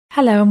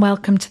Hello and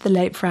welcome to the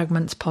Late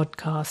Fragments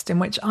podcast, in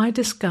which I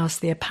discuss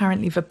the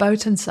apparently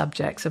verboten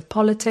subjects of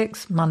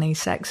politics, money,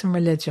 sex and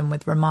religion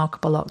with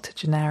remarkable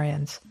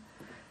octogenarians.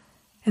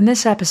 In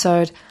this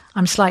episode,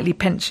 I'm slightly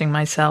pinching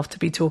myself to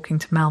be talking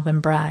to Melvyn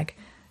Bragg,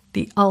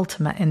 the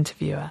ultimate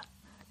interviewer.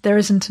 There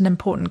isn't an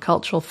important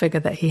cultural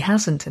figure that he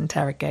hasn't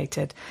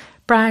interrogated.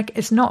 Bragg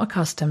is not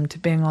accustomed to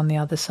being on the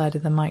other side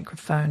of the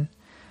microphone.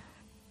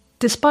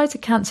 Despite a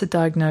cancer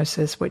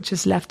diagnosis which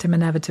has left him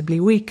inevitably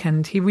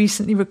weakened, he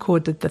recently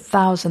recorded the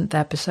 1,000th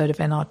episode of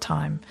In Our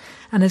Time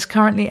and is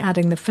currently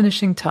adding the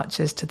finishing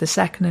touches to the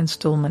second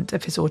instalment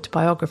of his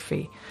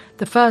autobiography,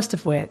 the first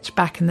of which,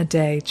 back in the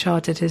day,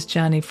 charted his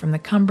journey from the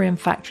Cumbrian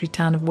factory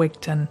town of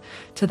Wigton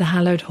to the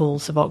hallowed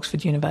halls of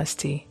Oxford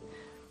University.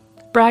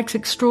 Bragg's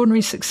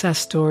extraordinary success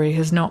story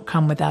has not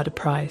come without a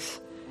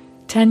price.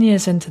 10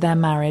 years into their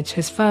marriage,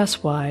 his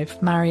first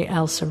wife, Mary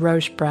Elsa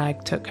Roche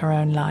Bragg, took her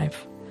own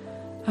life.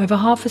 Over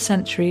half a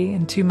century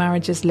and 2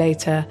 marriages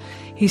later,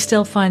 he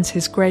still finds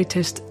his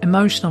greatest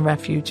emotional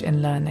refuge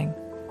in learning.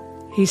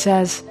 He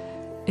says,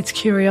 "It's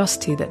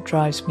curiosity that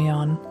drives me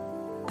on.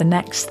 The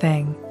next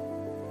thing.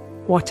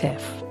 What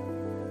if?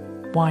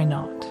 Why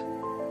not?"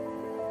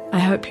 I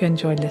hope you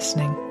enjoy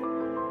listening.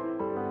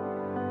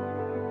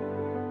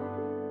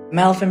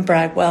 Melvyn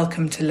Bragg,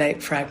 welcome to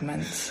Late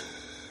Fragments.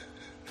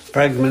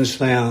 Fragments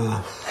they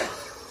are.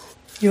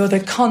 You're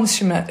the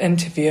consummate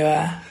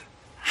interviewer.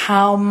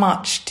 How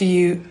much do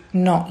you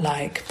not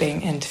like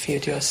being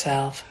interviewed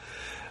yourself?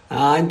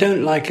 I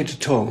don't like it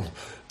at all.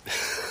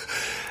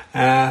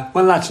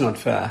 Well, that's not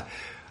fair.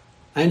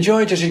 I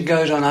enjoy it as it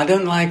goes on. I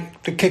don't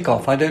like the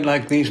kick-off. I don't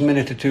like these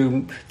minute or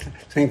two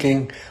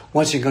thinking,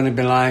 what's it going to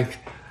be like?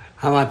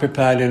 Am I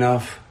prepared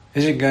enough?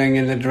 Is it going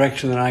in the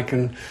direction that I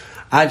can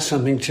add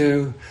something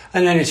to?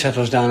 And then it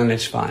settles down and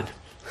it's fine.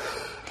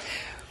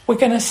 We're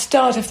going to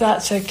start, if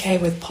that's okay,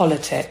 with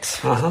politics.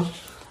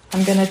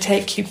 I'm going to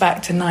take you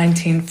back to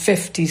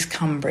 1950s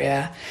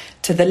Cumbria,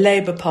 to the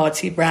Labour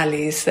Party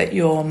rallies that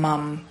your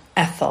mum,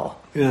 Ethel,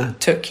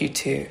 took you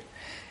to.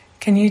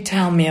 Can you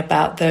tell me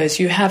about those?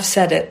 You have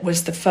said it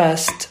was the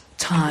first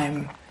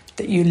time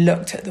that you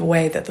looked at the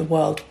way that the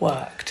world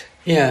worked.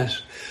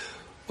 Yes.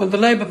 Well, the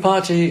Labour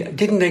Party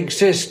didn't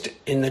exist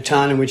in the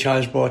town in which I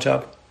was brought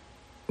up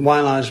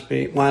while I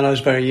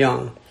was very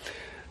young.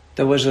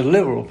 There was a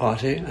Liberal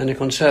Party and a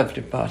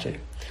Conservative Party.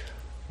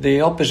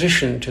 The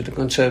opposition to the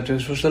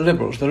Conservatives was the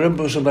Liberals. The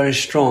Liberals were very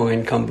strong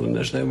in Cumberland,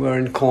 as they were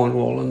in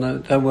Cornwall,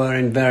 and they were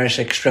in various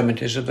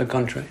extremities of the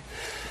country.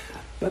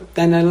 But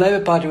then the Labour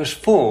Party was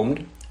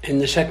formed in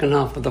the second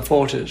half of the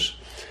 40s,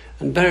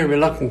 and very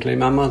reluctantly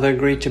my mother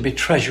agreed to be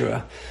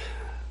treasurer,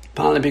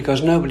 partly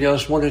because nobody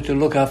else wanted to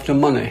look after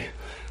money.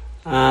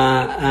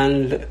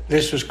 And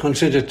this was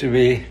considered to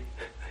be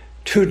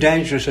too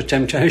dangerous a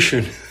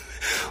temptation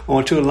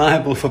or too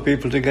liable for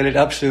people to get it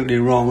absolutely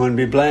wrong and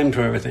be blamed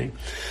for everything.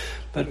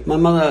 But my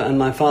mother and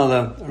my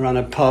father ran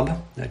a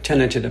pub, they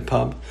tenanted a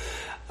pub,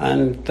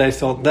 and they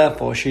thought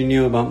therefore she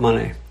knew about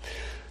money.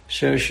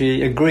 So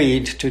she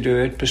agreed to do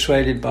it,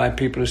 persuaded by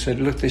people who said,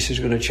 look, this is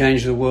going to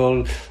change the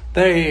world.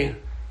 Very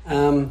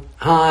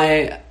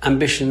high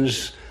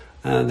ambitions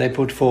they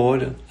put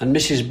forward. And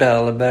Mrs.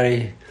 Bell, a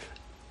very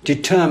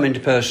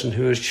determined person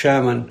who was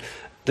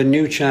the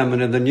new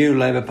chairman of the new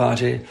Labour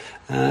Party,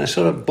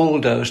 sort of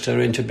bulldozed her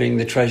into being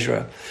the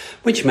treasurer,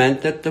 which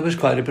meant that there was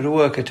quite a bit of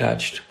work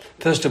attached.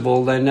 First of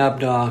all, they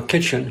nabbed our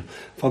kitchen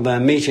for their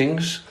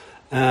meetings,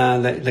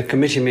 the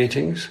committee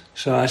meetings,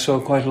 so I saw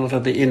quite a lot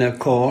of the inner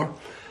core.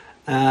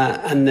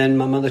 And then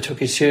my mother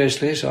took it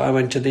seriously, so I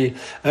went to the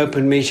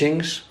open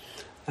meetings.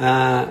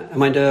 I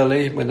went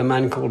early with a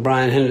man called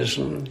Brian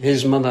Henderson.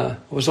 His mother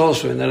was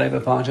also in the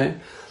Labour Party.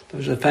 There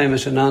was a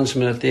famous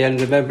announcement at the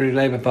end of every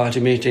Labour Party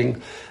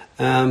meeting.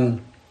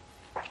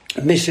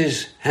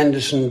 Mrs.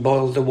 Henderson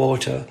boiled the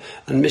water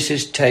and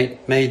Mrs.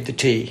 Tate made the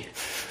tea.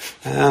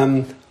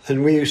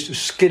 And we used to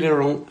skid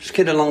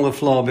along the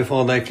floor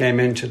before they came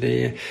into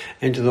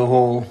the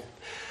hall.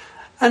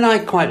 And I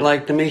quite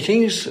liked the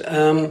meetings,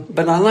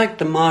 but I liked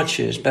the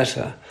marches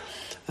better.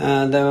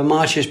 There were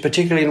marches,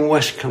 particularly in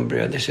West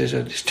Cumbria. This is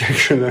a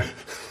distinction that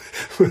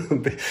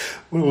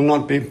will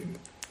not be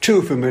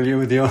too familiar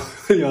with your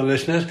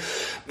listeners.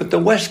 But the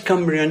West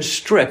Cumbrian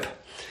strip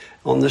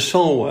on the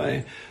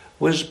Solway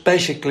was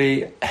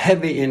basically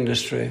heavy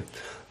industry.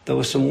 There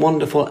was some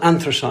wonderful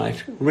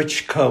anthracite,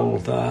 rich coal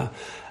there.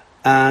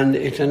 And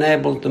it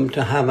enabled them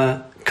to have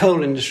a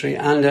coal industry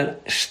and a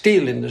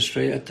steel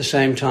industry at the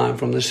same time,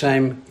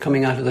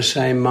 coming out of the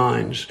same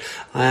mines,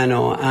 iron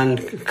ore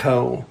and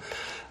coal.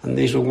 And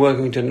these were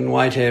Workington and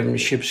Whitehaven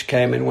ships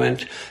came and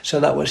went.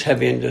 So that was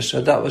heavy industry.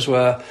 So that was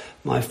where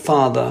my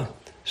father's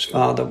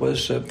father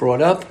was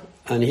brought up,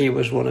 and he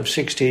was one of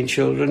 16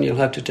 children. You'll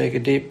have to take a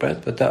deep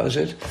breath, but that was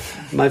it.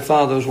 My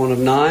father was one of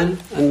 9,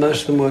 and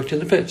most of them worked in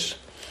the pits,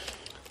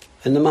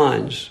 in the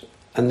mines.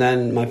 And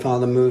then my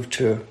father moved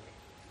to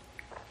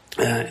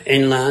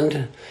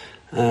inland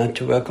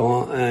to work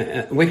on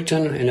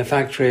Wigton in a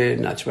factory,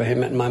 and that's where he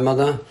met my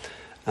mother.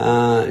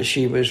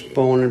 She was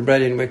born and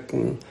bred in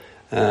Wigton,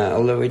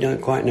 although we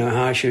don't quite know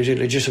how she was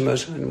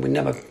illegitimate, and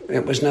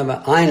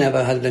I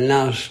never had the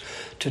nous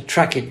to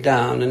track it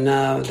down, and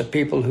now the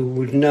people who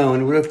would know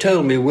and would have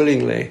told me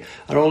willingly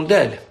are all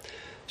dead.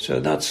 So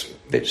that's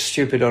a bit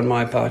stupid on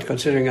my part,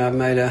 considering I've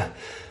made a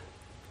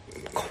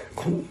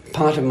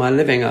part of my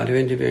living out of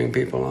interviewing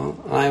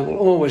people. I will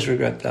always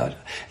regret that.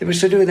 It was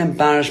to do with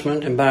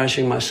embarrassment,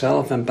 embarrassing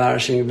myself,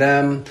 embarrassing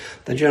them,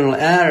 the general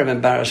air of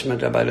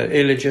embarrassment about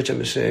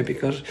illegitimacy,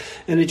 because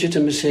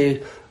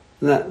illegitimacy,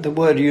 that the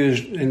word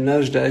used in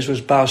those days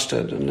was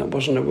bastard, and that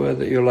wasn't a word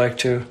that you like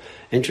to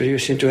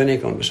introduce into any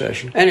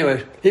conversation.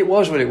 Anyway, it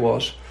was what it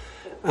was.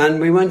 And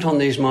we went on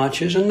these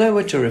marches, and they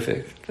were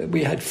terrific.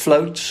 We had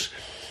floats,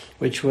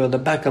 which were the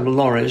back of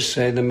lorries,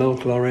 say the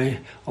milk lorry,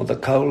 or the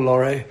coal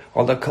lorry,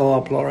 or the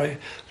co-op lorry,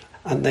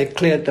 and they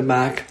cleared the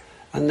back,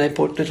 and they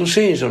put little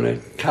scenes on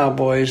it,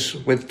 cowboys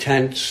with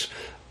tents,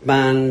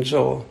 bands,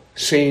 or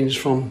scenes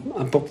from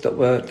a book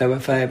that they were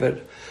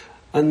favoured.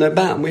 And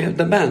we had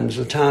the bands,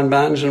 the town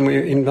bands, and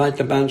we invite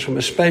the bands from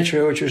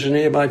Espatria, which was a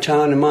nearby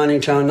town, a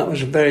mining town. That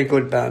was a very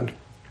good band.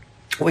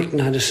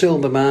 Wigton had a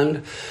silver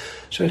band,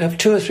 so we'd have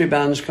 2 or 3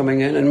 bands coming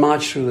in and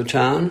march through the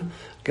town,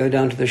 go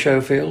down to the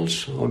show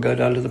fields or go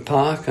down to the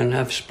park and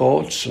have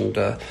sports and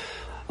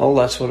all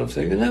that sort of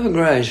thing. And they were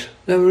great.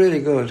 They were really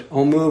good.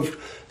 Or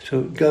move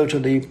to go to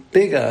the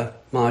bigger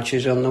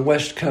marches on the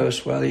west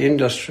coast where the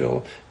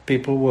industrial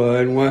people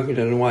were in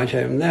Workington and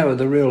Whitehaven. They were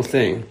the real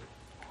thing.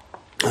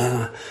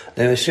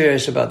 They were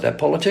serious about their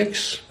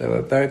politics. They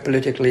were very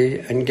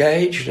politically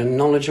engaged and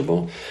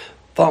knowledgeable,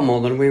 far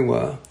more than we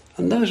were.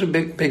 And those were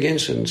big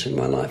incidents in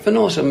my life, and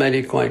also made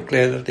it quite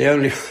clear that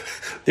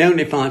the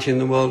only party in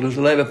the world was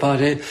the Labour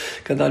Party,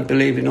 because that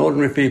believed in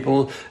ordinary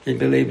people, it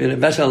believed in a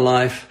better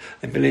life,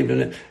 it believed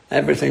in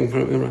everything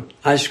from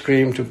ice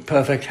cream to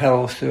perfect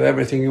health to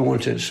everything you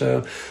wanted.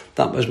 So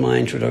that was my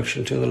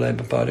introduction to the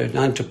Labour Party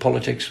and to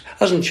politics.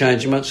 Hasn't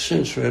changed much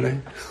since, really.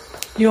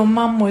 Your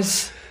mum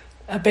was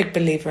a big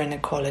believer in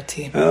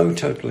equality. Oh,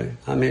 totally.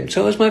 I mean,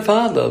 so was my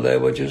father. They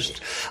were just,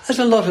 as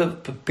a lot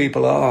of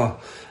people are,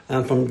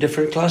 from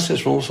different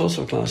classes, from all sorts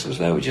of classes.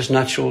 They were just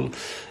natural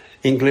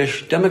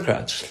English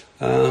Democrats.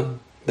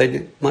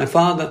 My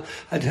father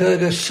had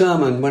heard a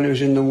sermon when he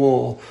was in the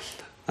war,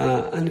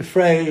 and the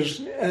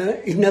phrase,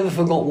 he never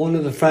forgot one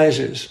of the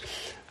phrases,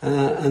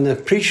 and the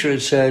preacher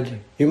had said,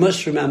 "You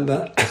must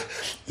remember,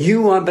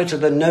 you are better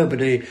than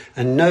nobody,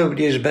 and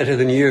nobody is better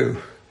than you."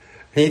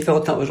 He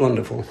thought that was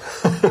wonderful.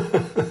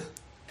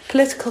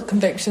 Political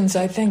convictions,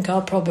 I think,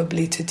 are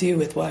probably to do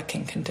with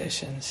working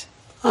conditions.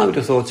 I would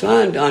have thought so,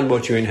 and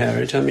what you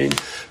inherit. I mean,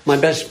 my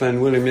best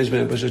friend, William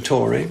Ismay, was a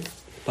Tory.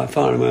 By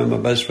far, my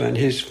best friend.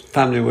 His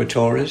family were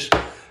Tories,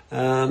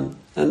 and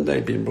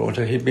he'd been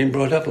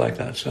brought up like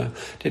that, so it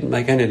didn't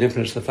make any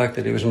difference, the fact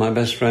that he was my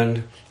best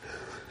friend.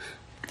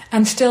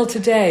 And still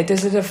today,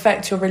 does it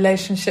affect your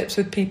relationships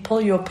with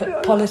people, your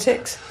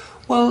politics?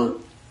 Well,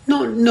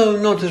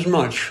 not as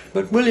much.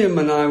 But William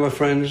and I were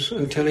friends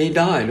until he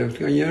died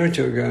a year or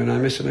 2 ago, and I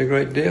miss him a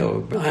great deal.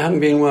 But I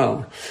hadn't been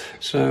well,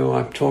 so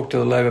I talked to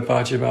the Labour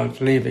Party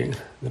about leaving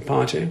the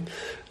party,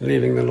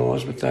 leaving the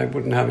Lords, but they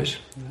wouldn't have it.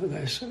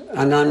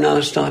 And I'm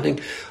now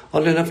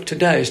odd enough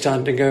today,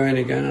 starting to go in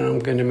again, and I'm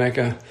going to make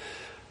a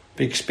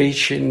big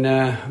speech in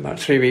about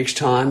 3 weeks'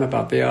 time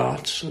about the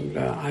arts, and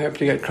I hope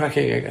to get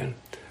cracking again.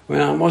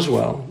 When I was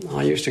well,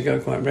 I used to go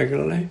quite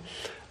regularly.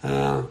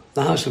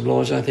 The House of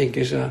Lords, I think,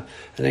 is an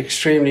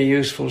extremely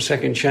useful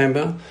second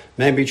chamber.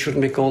 Maybe it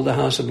shouldn't be called the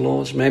House of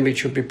Lords. Maybe it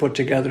should be put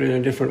together in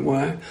a different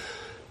way.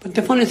 But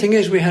the funny thing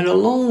is, we had a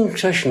long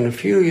session a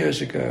few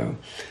years ago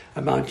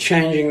about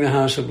changing the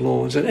House of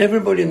Lords, and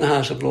everybody in the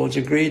House of Lords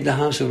agreed the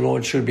House of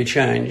Lords should be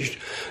changed,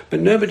 but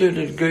nobody would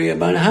agree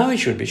about how it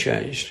should be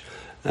changed.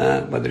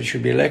 Whether it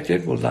should be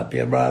elected, will that be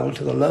a rival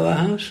to the lower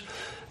house?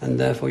 And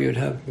therefore you'd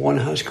have one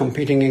house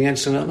competing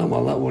against another.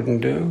 Well, that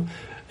wouldn't do.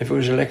 If it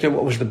was elected,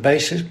 what was the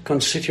basic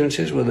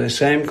constituencies? Were they the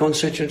same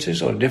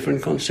constituencies or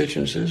different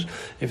constituencies?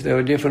 If they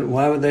were different,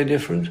 why were they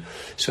different?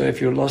 So if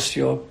you lost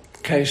your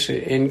case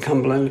in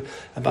Cumberland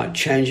about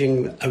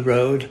changing a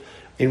road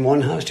in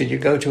one house, did you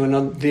go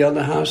to the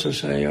other house and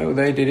say, oh,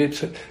 they did it?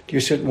 Do you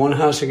sit one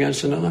house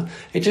against another?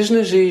 It isn't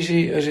as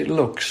easy as it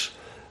looks.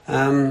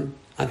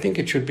 I think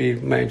it should be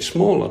made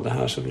smaller, the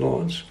House of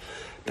Lords.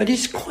 But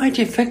it's quite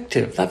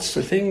effective. That's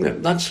the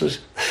thing. That's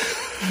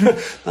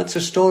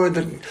a story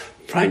that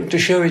frightened to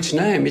show its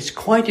name. It's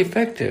quite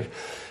effective.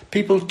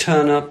 People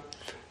turn up.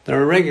 There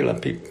are regular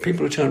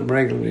people who turn up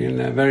regularly, and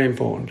they're very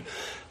important.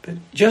 But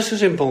just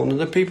as important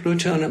are the people who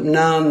turn up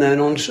now and then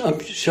on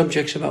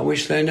subjects about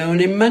which they know an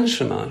immense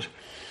amount.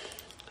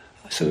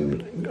 So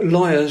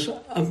lawyers,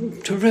 a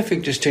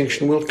terrific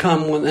distinction will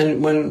come when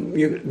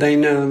they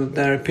know that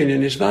their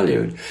opinion is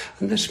valued.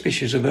 And their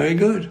speeches are very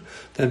good.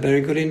 They're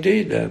very good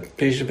indeed. They're a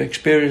piece of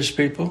experienced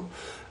people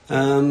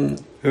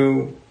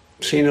who've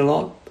seen a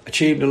lot,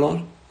 achieved a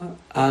lot,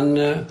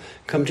 and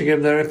come to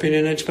give their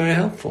opinion. It's very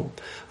helpful.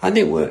 I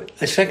think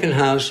a second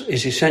house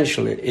is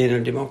essentially in a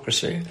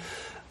democracy.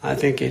 I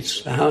think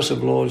the House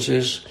of Lords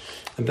is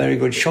a very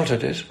good shot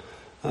at it.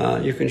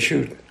 You can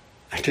shoot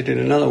acted in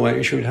another way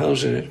and shoot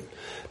holes in it.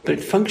 But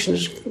it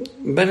functions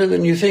better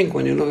than you think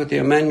when you look at the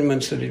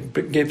amendments that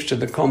it gives to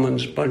the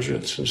Commons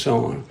budgets and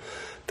so on.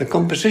 The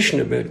composition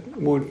of it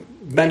would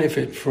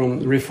benefit from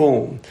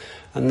reform,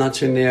 and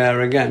that's in the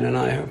air again, and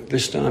I hope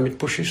this time it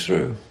pushes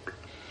through.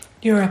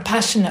 You're a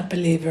passionate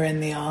believer in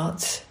the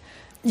arts.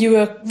 You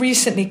were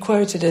recently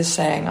quoted as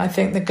saying, I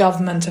think the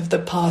government of the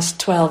past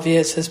 12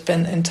 years has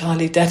been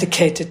entirely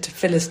dedicated to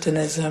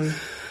Philistinism.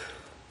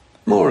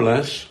 More or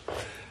less.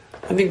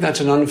 I think that's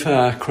an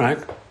unfair crack,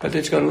 but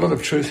it's got a lot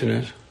of truth in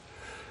it.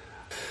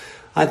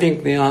 I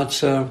think the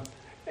arts are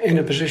in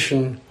a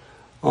position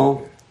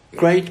of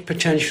great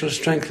potential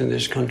strength in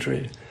this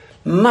country,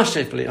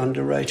 massively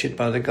underrated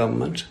by the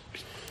government.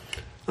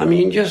 I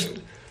mean, just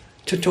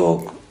to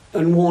talk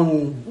in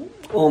one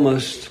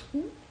almost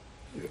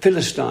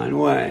Philistine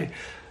way,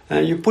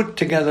 you put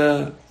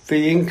together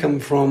the income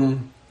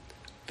from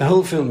the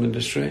whole film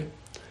industry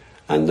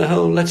and the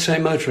whole, let's say,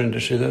 motor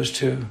industry, those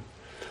two.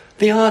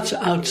 The arts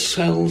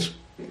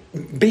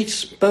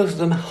beats both of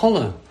them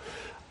hollow.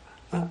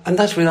 And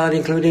that's without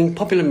including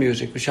popular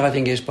music, which I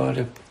think is part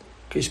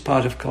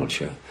of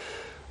culture.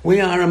 We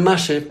are a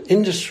massive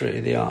industry,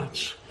 the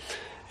arts,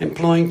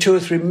 employing 2 or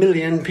 3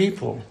 million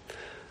people,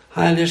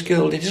 highly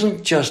skilled. It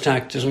isn't just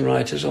actors and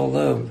writers,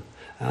 although,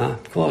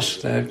 of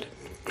course, they're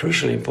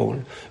crucially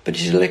important, but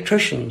it's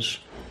electricians,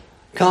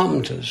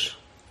 carpenters,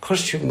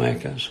 costume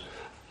makers,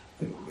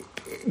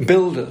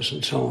 builders,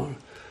 and so on.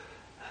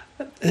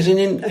 There's an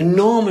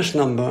enormous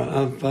number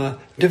of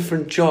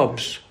different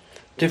jobs,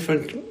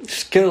 different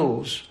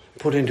skills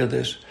put into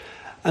this.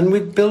 And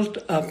we've built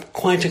up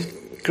quite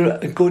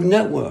a good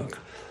network.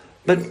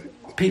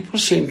 But people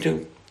seem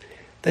to...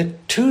 There are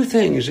two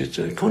things. It's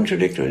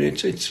contradictory.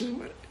 It's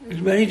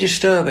very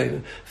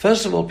disturbing.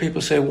 First of all,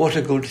 people say, what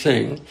a good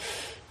thing.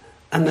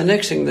 And the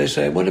next thing they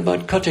say, what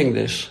about cutting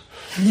this?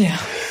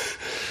 Yeah.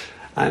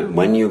 And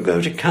when you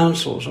go to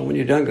councils, or when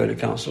you don't go to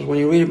councils, when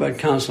you read about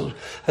councils,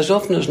 as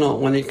often as not,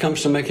 when it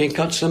comes to making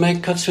cuts, they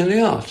make cuts in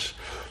the arts.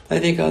 They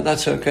think, oh,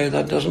 that's okay,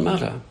 that doesn't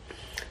matter.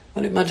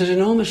 Well, it matters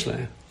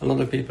enormously. A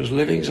lot of people's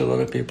livings, a lot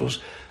of people's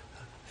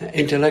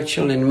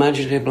intellectual and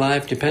imaginative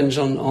life depends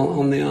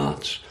on the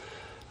arts.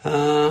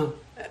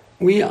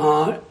 We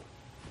are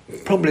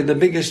probably the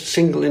biggest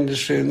single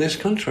industry in this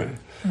country.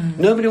 Mm.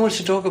 Nobody wants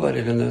to talk about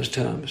it in those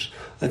terms.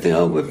 They think,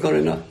 oh, we've got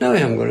enough. No, we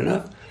haven't got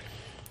enough.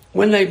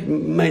 When they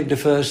made the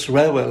first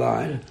railway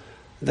line,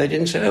 they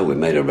didn't say, oh, we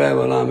made a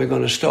railway line, we're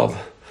going to stop.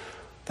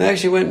 They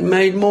actually went and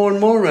made more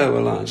and more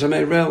railway lines. They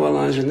made railway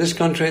lines in this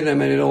country, they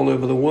made it all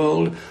over the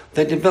world.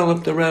 They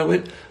developed the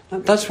railway.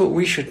 That's what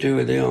we should do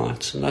with the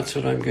arts, and that's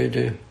what I'm going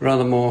to do,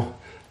 rather more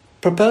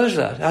propose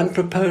that, and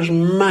propose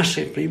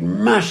massively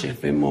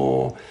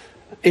more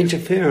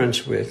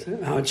interference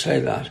with, I would say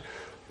that,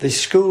 the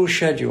school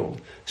schedule,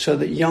 so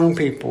that young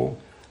people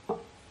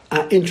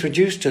are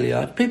introduced to the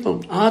art.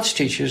 Arts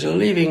teachers are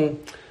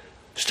leaving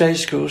state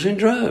schools in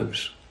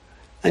droves.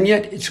 And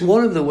yet it's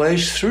one of the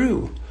ways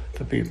through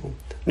for people,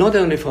 not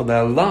only for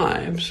their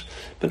lives,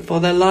 but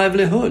for their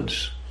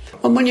livelihoods.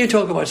 And when you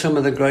talk about some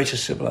of the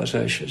greatest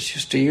civilizations,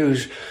 just to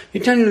use, you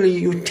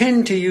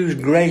tend to use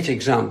great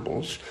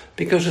examples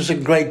because there's a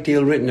great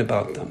deal written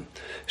about them.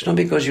 It's not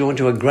because you want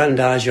to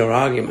aggrandize your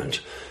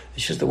argument.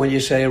 It's just that when you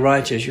say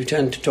writers, you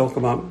tend to talk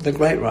about the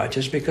great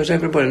writers because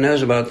everybody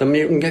knows about them and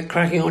you can get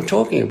cracking on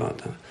talking about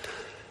them.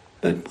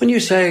 But when you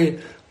say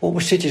what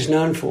were cities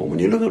known for, when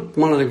you look at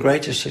one of the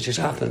greatest cities,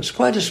 Athens,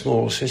 quite a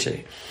small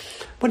city,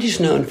 what it's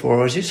known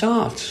for is its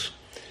arts,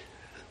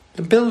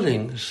 the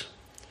buildings,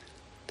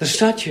 the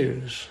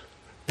statues,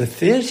 the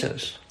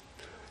theatres,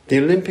 the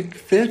Olympic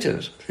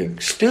theatres,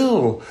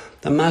 still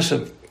the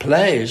massive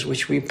plays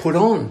which we put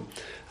on.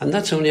 And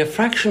that's only a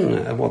fraction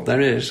of what there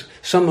is.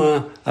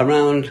 Somewhere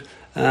around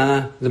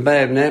the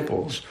Bay of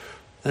Naples,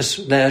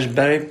 there's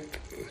buried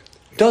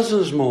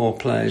dozens more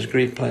plays,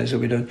 Greek plays that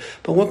we don't.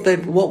 But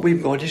what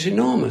we've got is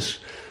enormous.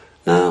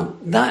 Now,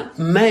 that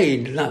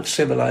made that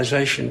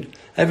civilization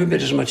every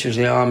bit as much as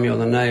the army or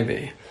the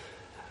navy,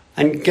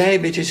 and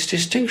gave it its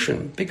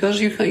distinction.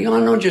 Because you're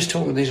not just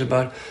talking these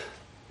about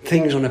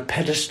things on a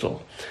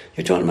pedestal.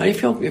 You're talking about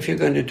if you're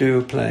going to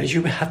do plays,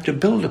 you have to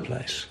build a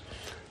place,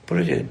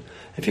 put it in.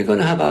 If you're going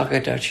to have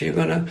architecture, you're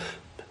going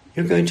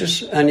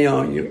to, and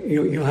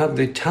you have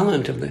the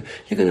talent of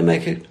you're going to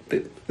make it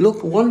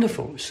look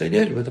wonderful, as they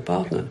did with the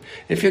Parthenon.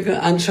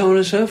 And so on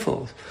and so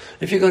forth.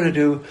 If you're going to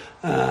do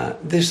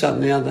this, that,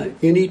 and the other,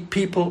 you need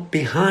people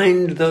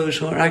behind those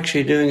who are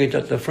actually doing it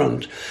at the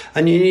front,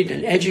 and you need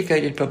an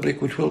educated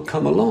public which will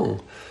come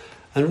along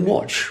and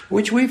watch,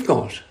 which we've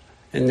got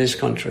in this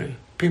country.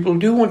 People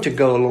do want to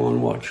go along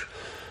and watch,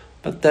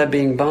 but they're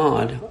being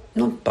barred.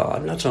 Not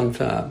barred, that's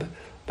unfair,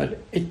 but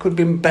it could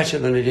be better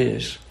than it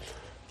is.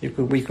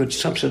 We could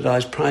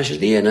subsidise prices.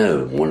 The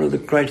E&O, one of the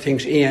great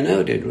things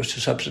E&O did was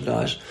to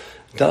subsidise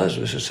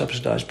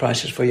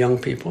prices for young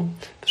people.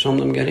 Some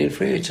of them get in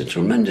free. It's a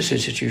tremendous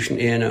institution,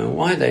 E&O.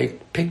 Why they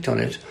picked on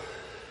it,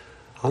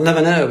 I'll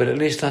never know, but at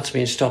least that's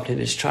been stopped in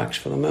its tracks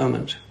for the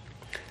moment.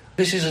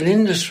 This is an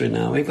industry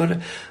now.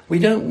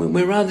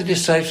 We're rather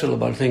distasteful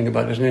about thinking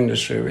about it as an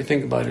industry. We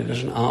think about it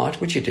as an art,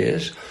 which it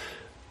is.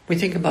 We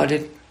think about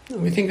it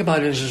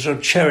as a sort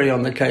of cherry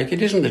on the cake.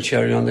 It isn't the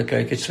cherry on the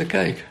cake, it's the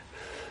cake.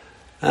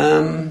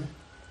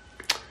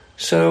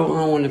 So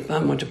I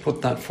want to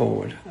put that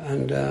forward,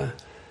 and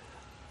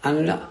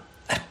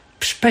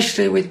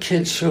especially with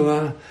kids who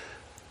are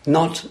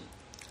not,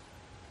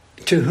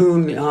 to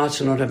whom the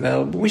arts are not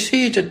available. We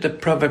see it at the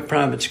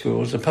private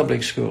schools, the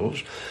public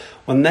schools,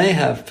 when they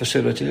have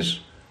facilities.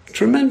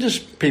 Tremendous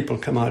people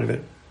come out of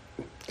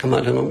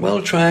them,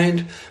 well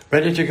trained,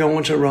 ready to go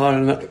on to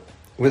ride,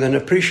 with an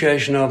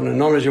appreciation of and a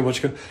knowledge of what's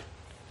going.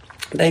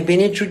 They've been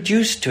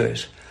introduced to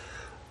it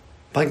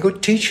by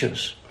good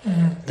teachers.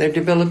 Mm. They've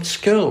developed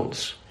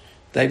skills.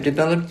 They've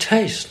developed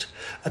taste.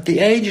 At the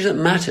age that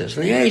matters,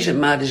 and the age that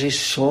matters is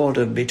sort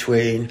of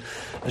between,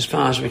 as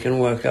far as we can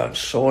work out,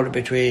 sort of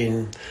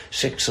between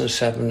 6 and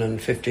 7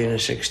 and 15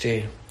 and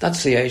 16.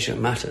 That's the age that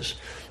matters.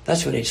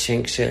 That's when it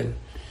sinks in.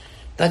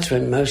 That's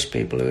when most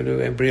people who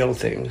do real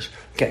things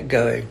get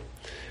going.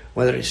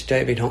 Whether it's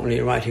David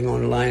Hockney writing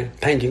online,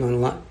 painting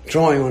online,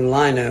 drawing on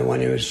lino when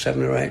he was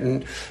 7 or 8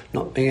 and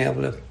not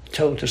being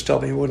told to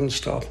stop, he wouldn't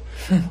stop.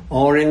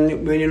 Or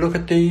when you look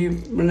at the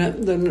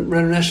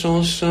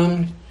Renaissance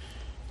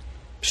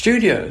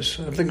studios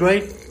of the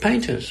great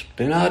painters,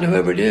 Bernard,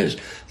 whoever it is,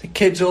 the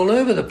kids all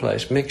over the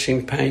place,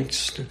 mixing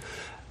paints,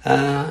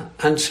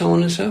 and so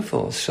on and so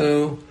forth.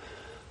 So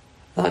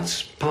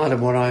that's part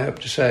of what I hope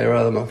to say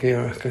rather more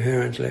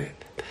coherently.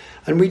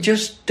 And we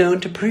just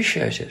don't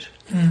appreciate it.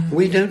 Mm.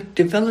 We don't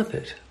develop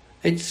it.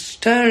 It's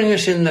staring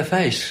us in the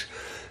face,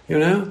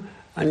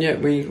 and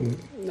yet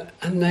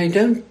they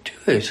don't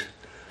do it.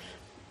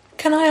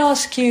 Can I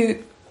ask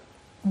you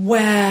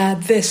where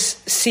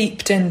this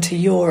seeped into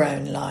your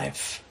own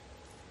life?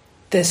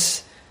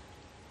 This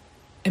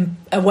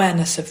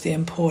awareness of the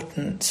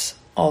importance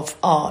of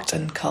art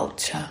and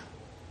culture?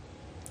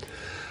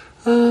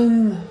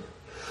 Well,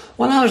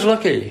 I was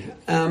lucky.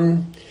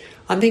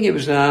 I think it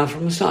was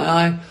from the start.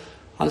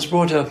 I was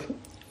brought up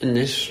in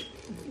this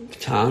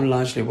town,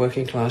 largely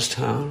working class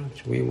town.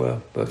 We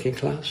were working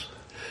class.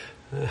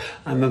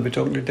 I remember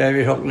talking to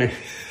David Hockney.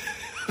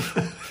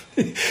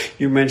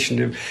 You mentioned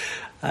him.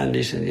 And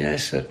he said,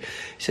 yes. He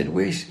said,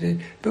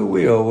 but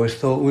we always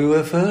thought we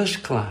were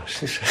first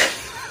class.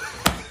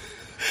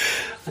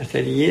 I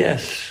said,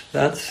 yes,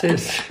 that's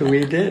it.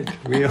 We did.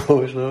 We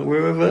always thought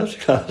we were first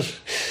class.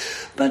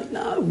 But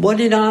what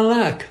did I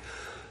lack?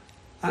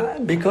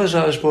 Because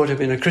I was brought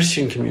up in a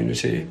Christian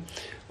community,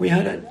 we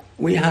had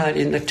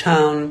in the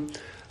town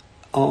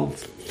of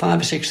 5,000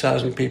 or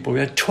 6,000 people, we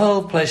had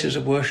 12 places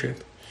of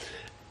worship.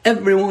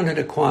 Everyone had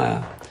a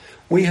choir.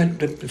 We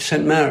had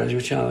St Mary's,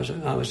 which I was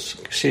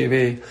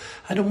CV,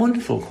 had a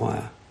wonderful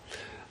choir.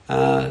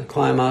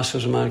 Choir master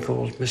was a man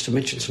called Mr.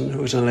 Mitchinson,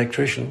 who was an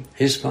electrician.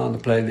 His father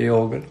played the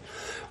organ.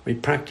 We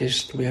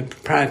practiced. We had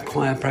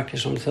choir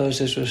practice on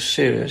Thursdays. Was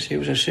serious. He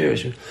was a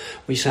serious.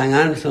 We sang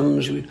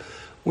anthems.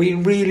 We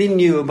really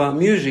knew about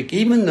music,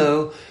 even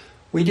though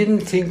we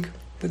didn't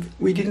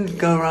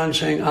go around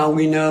saying,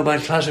 we know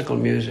about classical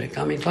music.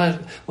 I mean,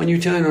 when you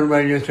turn on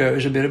Radio 3, it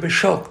was a bit of a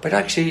shock. But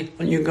actually,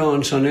 when you go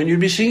on Sunday, you'd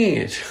be singing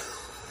it.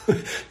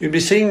 You'd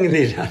be singing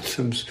these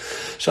anthems.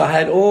 So I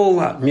had all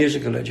that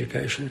musical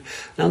education.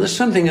 Now, there's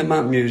something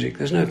about music,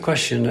 there's no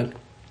question, that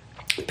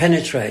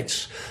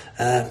penetrates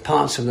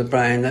parts of the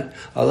brain that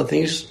other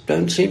things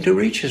don't seem to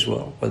reach as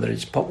well, whether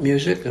it's pop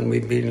music, and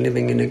we've been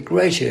living in a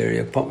great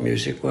area of pop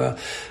music where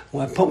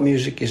pop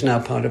music is now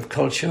part of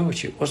culture,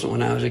 which it wasn't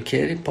when I was a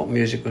kid. Pop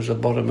music was the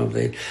bottom of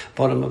the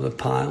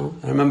pile.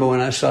 I remember when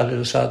I started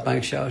the South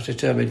Bank show, I was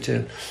determined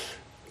to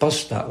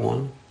bust that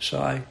one,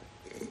 so I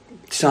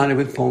started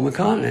with Paul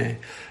McCartney.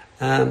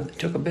 It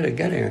took a bit of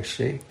getting,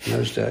 actually, in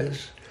those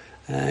days.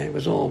 It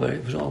was all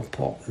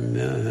pop,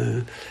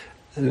 and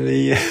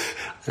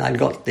I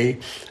got the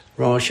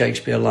Royal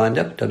Shakespeare lined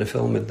up, done a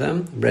film with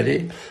them,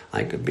 ready.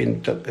 I could be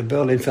in the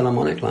Berlin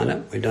Philharmonic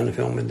lineup, we'd done a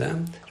film with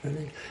them,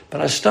 ready.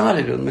 But I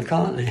started with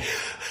McCartney.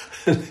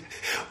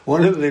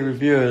 One of the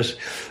reviewers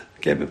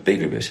gave a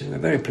big review, saying, "We're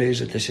very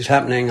pleased that this is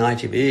happening,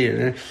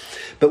 ITV,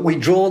 but we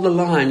draw the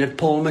line at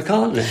Paul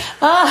McCartney."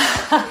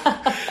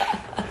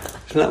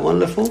 Isn't that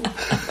wonderful?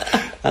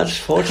 That's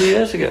 40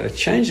 years ago. It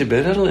changed a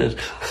bit, hasn't it?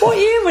 What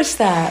year was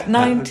that?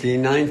 That would be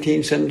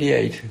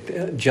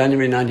 1978,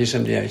 January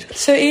 1978.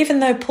 So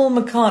even though Paul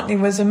McCartney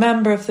was a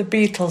member of the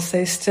Beatles,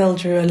 they still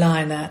drew a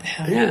line at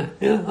him?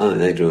 Yeah. Oh,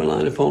 they drew a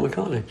line at Paul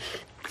McCartney.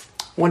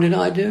 What did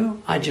I do?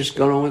 I just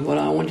got on with what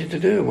I wanted to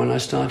do. When I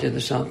started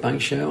the South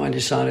Bank show, I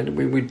decided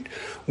we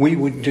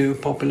would do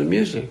popular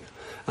music.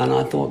 And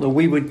I thought that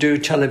we would do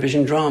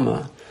television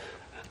drama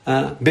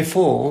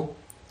before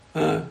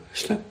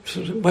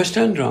West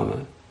End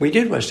drama. We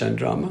did West End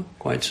drama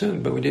quite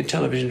soon, but we did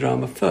television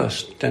drama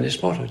first, Dennis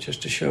Potter,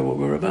 just to show what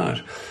we were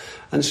about.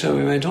 And so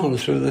we went on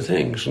through the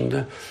things, and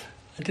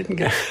I didn't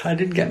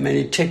get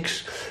many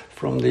ticks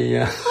from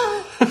the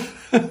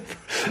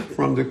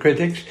from the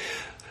critics.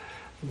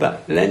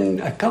 But then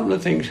a couple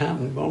of things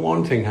happened. Well,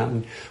 one thing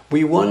happened.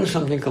 We won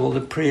something called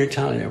the Prix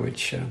Italia,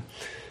 which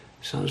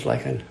sounds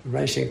like a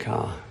racing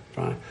car,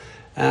 right?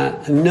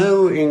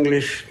 No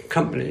English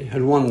company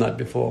had won that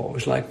before.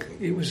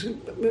 It was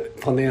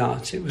for the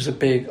arts. It was a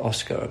big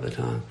Oscar at the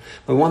time.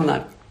 We won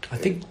that, I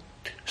think,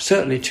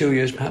 certainly 2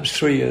 years, perhaps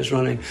 3 years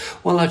running.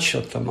 Well, that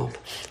shut them up.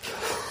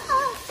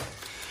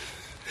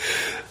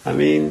 I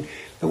mean,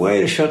 the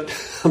way to shut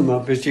them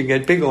up is you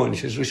get big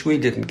audiences, which we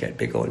didn't get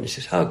big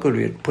audiences. How could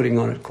we be putting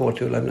on at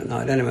 11:15 at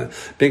night? Anyway,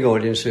 big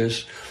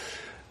audiences,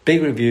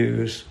 big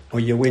reviews, or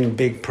you win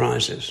big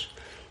prizes.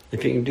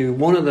 If you can do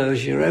one of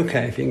those, you're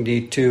okay. If you can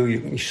do two, you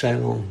can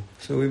sail on.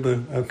 So we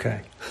were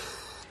okay.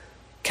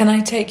 Can I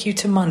take you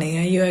to money?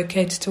 Are you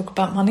okay to talk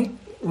about money?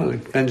 Well,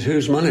 it depends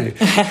whose money.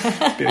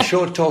 Be a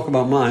short talk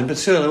about mine, but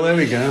still, there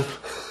we go.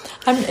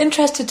 I'm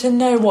interested to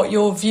know what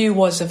your view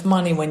was of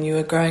money when you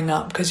were growing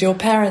up, because your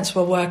parents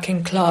were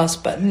working class,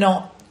 but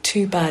not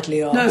too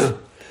badly off. No.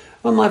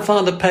 Well, my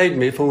father paid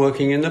me for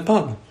working in the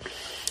pub.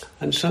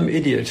 And some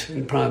idiot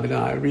in private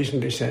eye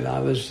recently said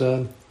I was,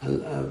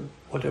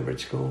 whatever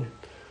it's called,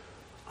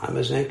 I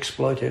was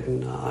exploited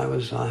and I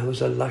was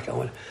a lucky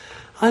one.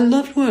 I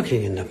loved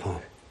working in the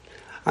pub.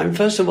 I mean,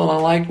 first of all, I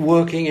liked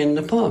working in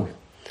the pub.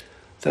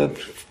 They're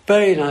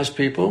very nice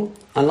people.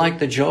 I liked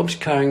the jobs,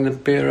 carrying the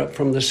beer up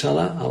from the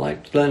cellar. I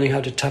liked learning how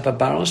to tap a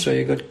barrel so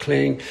you got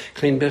clean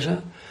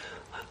bitter.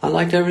 I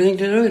liked everything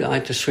to do with it. I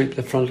had to sweep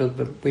the front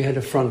of we had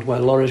a front where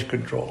lorries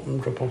could drop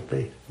off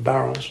the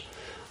barrels.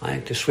 I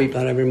had to sweep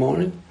that every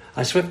morning.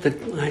 I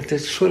had to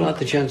swill out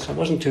the gents. I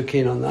wasn't too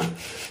keen on that,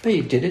 but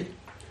he did it.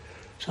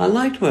 So I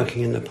liked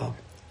working in the pub.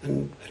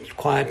 And at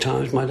quiet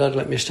times, my dad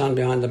let me stand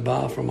behind the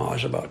bar from I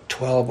was about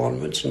 12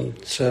 onwards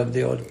and serve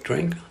the odd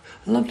drink.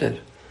 I loved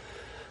it.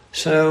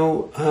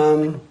 So,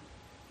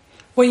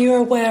 were you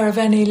aware of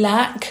any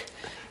lack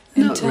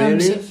in not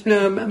terms really. of?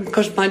 No,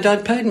 because my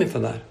dad paid me for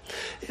that.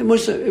 He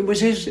was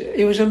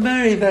a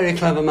very, very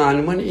clever man.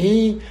 And when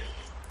he,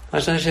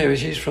 as I say,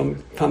 he's from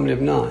a family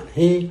of 9.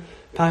 He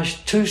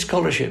passed 2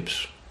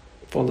 scholarships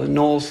for the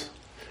North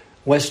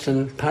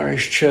Western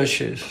parish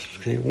churches.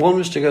 One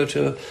was to go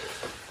to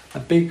a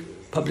big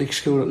public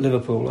school at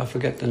Liverpool. I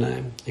forget the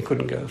name. He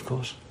couldn't go, of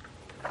course.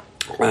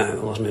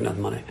 There wasn't enough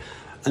money.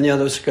 And the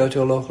other was to go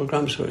to a local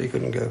grammar school. He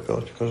couldn't go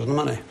because of the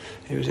money.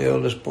 He was the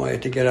oldest boy,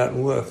 had to get out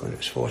and work when he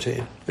was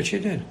 14, which he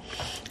did.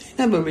 He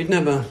never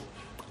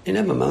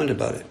moaned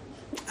about it.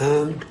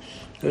 There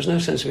was no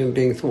sense of him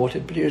being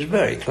thwarted, but he was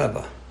very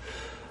clever.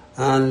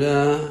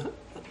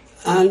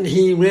 And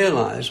he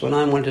realised when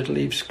I wanted to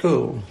leave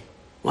school,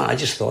 well, I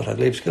just thought I'd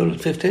leave school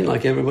at 15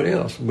 like everybody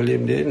else.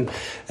 William did, and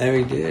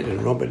Eric did,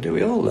 and Robert did.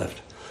 We all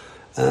left,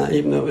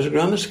 even though it was a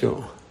grammar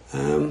school.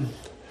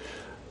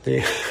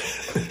 The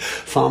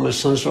farmers'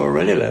 sons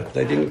already left.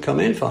 They didn't come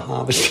in for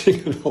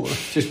harvesting and all that.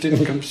 Just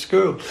didn't come to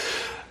school.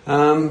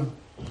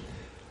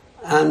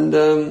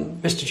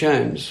 Mr.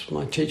 James,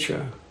 my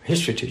teacher,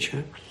 history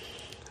teacher,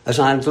 as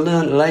I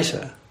learned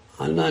later,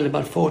 I learned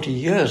about 40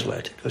 years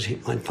later, because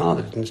my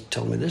father didn't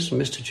tell me this,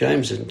 and Mr.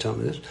 James didn't tell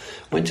me this,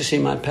 went to see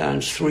my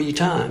parents 3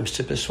 times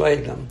to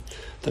persuade them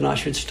that I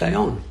should stay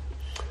on.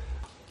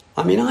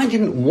 I mean, I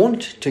didn't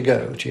want to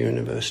go to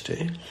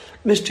university.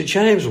 Mr.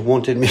 James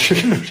wanted me to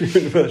go to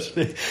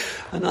university,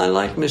 and I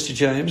liked Mr.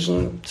 James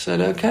and said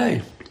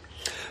okay.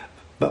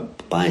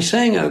 But by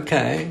saying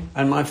okay,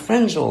 and my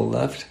friends all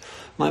left,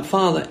 my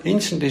father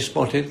instantly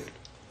spotted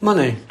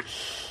money,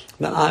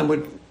 that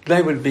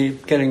they would be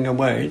getting a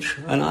wage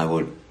and I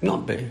would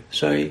not be.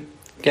 So he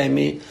gave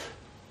me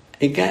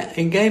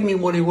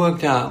what he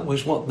worked out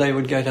was what they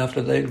would get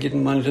after they'd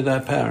given money to their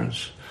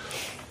parents.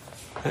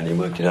 And he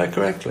worked it out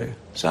correctly.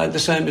 So I had the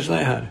same as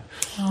they had.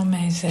 Oh,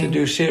 amazing. To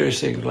do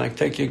serious things like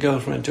take your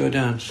girlfriend to a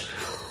dance.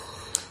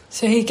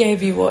 So he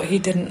gave you what he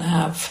didn't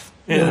have,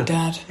 your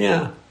dad?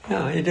 Yeah,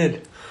 he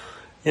did.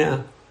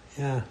 Yeah.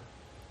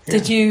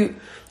 Did you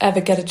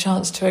ever get a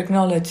chance to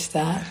acknowledge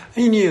that?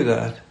 He knew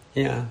that,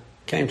 yeah.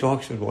 Came to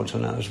Oxford once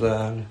when I was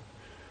there. And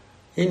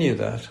he knew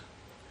that.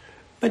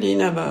 But he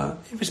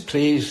was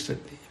pleased that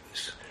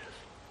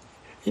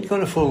he'd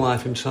got a full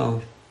life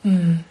himself.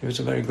 Mm. He was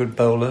a very good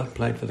bowler,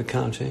 played for the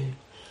county.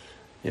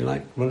 He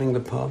liked running the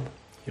pub.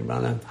 He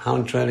ran a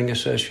hound trailing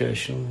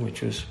association,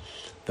 which was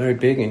very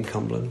big in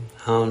Cumbrian.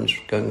 Hounds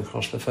going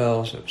across the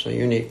fells. It was a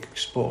unique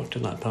sport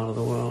in that part of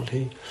the world.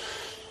 He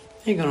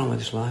got on with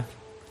his life.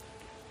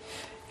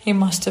 He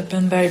must have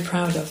been very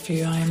proud of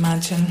you, I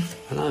imagine.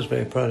 And I was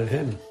very proud of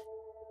him.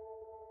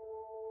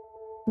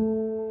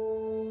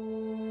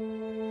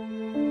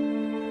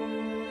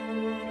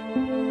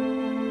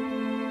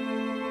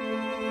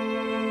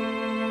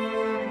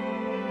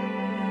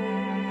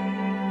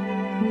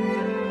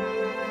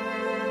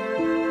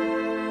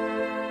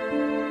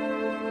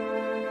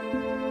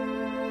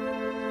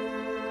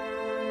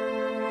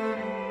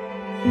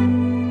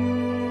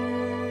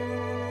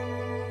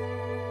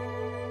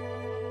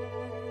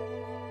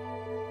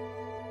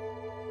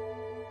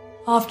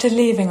 After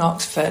leaving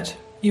Oxford,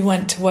 you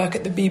went to work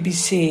at the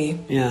BBC.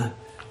 Yeah.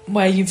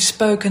 Where you've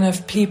spoken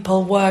of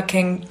people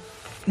working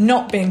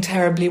not being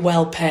terribly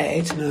well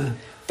paid, No.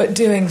 but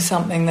doing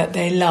something that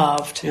they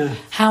loved. Yeah.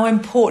 How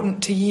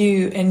important to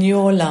you in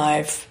your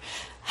life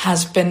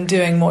has been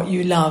doing what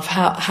you love?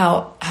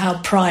 How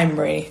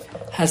primary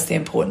has the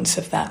importance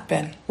of that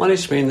been? Well,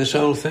 it's been this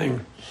whole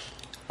thing.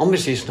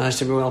 Obviously, it's nice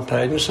to be well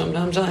paid, and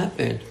sometimes I have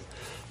been.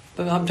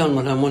 But I've done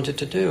what I wanted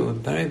to do. I'm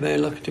very, very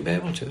lucky to be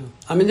able to.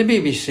 I mean, the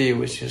BBC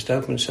was just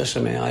open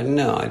sesame. I had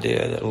no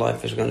idea that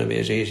life was going to be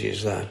as easy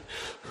as that.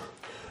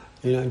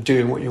 You know,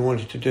 doing what you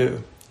wanted to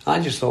do. I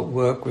just thought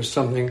work was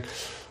something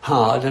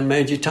hard and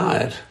made you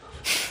tired.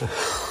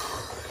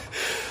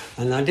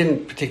 And I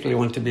didn't particularly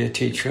want to be a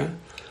teacher,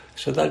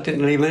 so that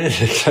didn't leave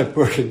anything except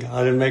working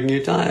hard and making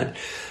you tired.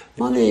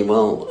 Money,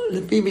 well,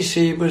 the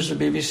BBC was the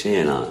BBC,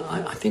 and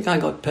I think I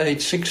got paid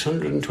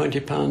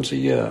 £620 a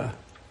year.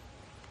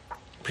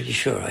 Pretty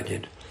sure I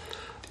did.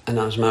 And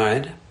I was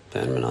married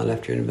then when I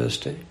left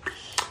university,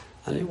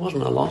 and it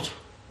wasn't a lot.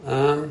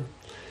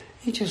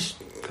 He just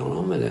got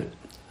on with it.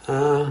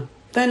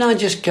 Then I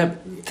just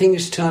kept,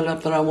 things turned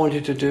up that I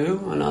wanted to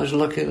do, and I was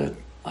lucky that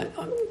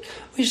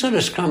we sort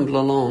of scrambled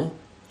along.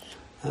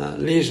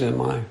 Lisa,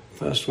 my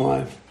first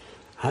wife,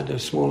 had a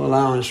small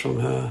allowance from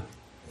her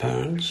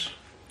parents.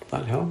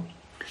 That helped.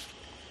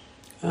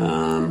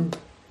 Then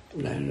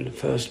the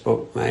first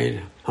book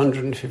made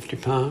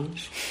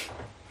 £150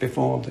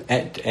 before the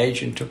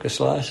agent took a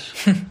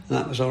slice. And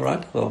that was all right.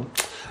 I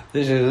thought,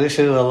 this is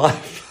the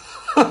life.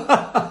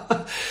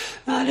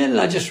 No, I didn't.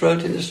 I just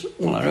wrote it.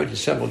 Well, I wrote it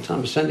several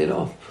times, sent it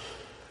off.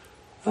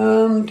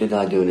 Did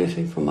I do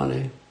anything for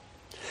money?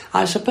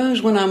 I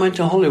suppose when I went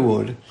to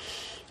Hollywood,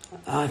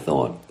 I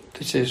thought,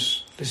 this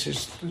is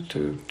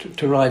to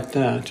write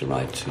there, to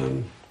write.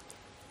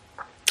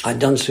 I'd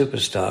done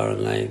Superstar,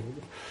 and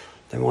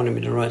they wanted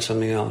me to write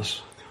something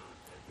else,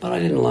 but I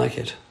didn't like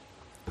it.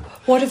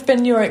 What have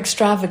been your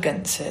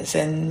extravagances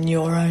in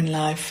your own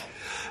life?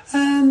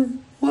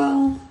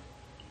 Well,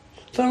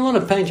 there are a lot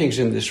of paintings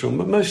in this room,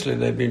 but mostly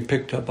they've been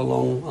picked up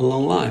along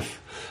life.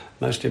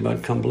 Mostly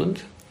about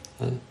Cumberland,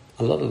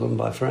 a lot of them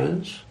by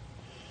friends.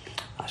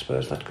 I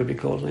suppose that could be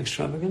called an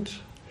extravagance.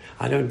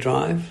 I don't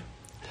drive.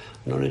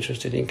 I'm not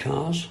interested in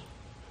cars.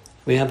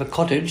 We have a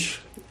cottage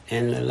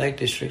in the Lake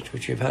District,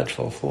 which we've had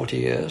for 40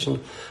 years, and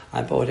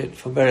I bought it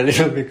for very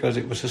little because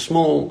it was a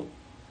small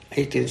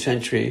 18th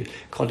century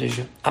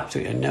cottage,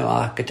 absolutely no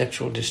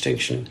architectural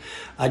distinction,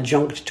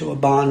 adjunct to a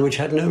barn which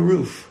had no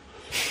roof,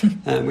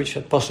 which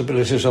had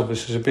possibilities,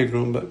 obviously, as a big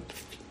room, but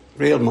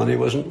real money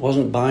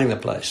wasn't buying the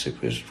place.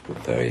 It was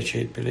very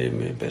cheap, believe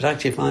me, but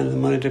actually finding the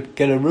money to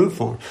get a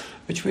roof on,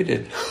 which we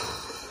did.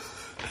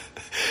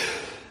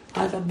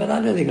 But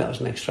I don't think that was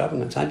an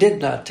extravagance. I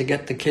did that to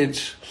give the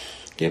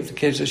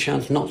kids a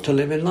chance not to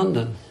live in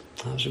London.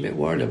 I was a bit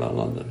worried about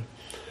London,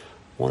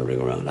 wandering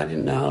around. I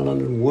didn't know how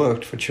London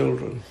worked for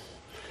children,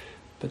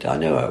 but I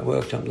know how it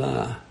worked up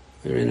there.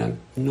 We were in a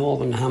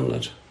northern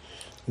hamlet,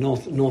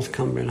 North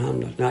Cumbrian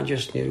hamlet, and I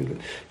just knew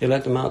you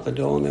let them out the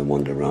door and they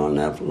wander around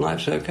and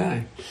life's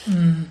okay,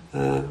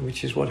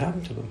 which is what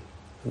happened to them.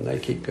 And they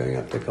keep going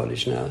up to the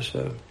cottage now,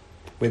 so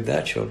with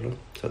their children,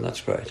 so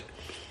that's great.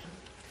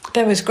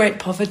 There was great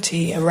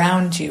poverty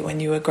around you when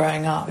you were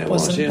growing up,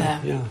 wasn't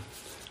there? Yeah.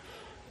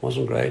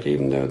 Wasn't great,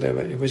 even though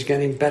it was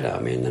getting better.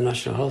 I mean, the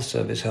National Health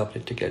Service helped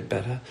it to get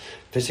better,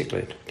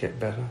 physically to get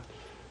better.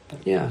 But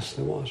yes,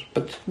 there was.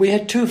 But we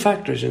had two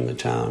factories in the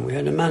town. We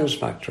had a man's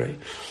factory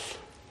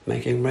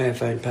making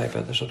rayophane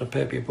paper, the sort of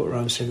paper you put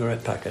around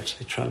cigarette packets,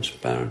 the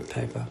transparent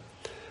paper.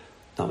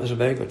 That was a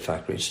very good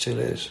factory, it still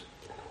is.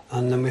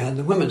 And then we had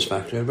the women's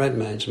factory, Red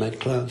Maids made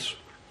clothes.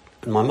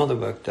 And my mother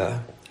worked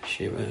there.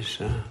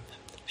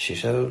 She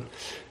sewed,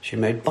 she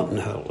made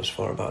buttonholes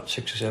for about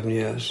 6 or 7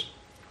 years.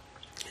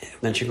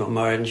 Then she got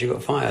married and she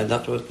got fired.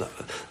 That was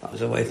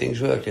the way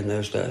things worked in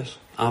those days.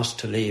 Asked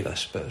to leave, I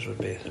suppose, would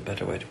be a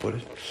better way to put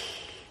it.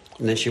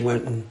 And then she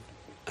went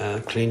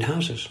and cleaned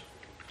houses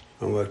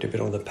and worked a bit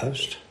on the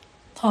post.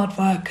 Hard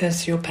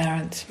workers, your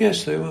parents?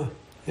 Yes, they were.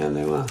 Yeah,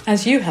 they were.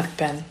 As you have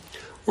been?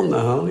 On the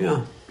whole,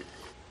 yeah.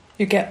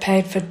 You get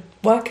paid for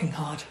working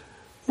hard?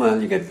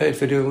 Well, you get paid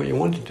for doing what you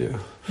want to do.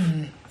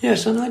 Mm.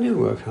 Yes, and I do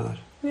work hard.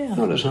 Yeah.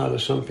 Not as hard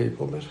as some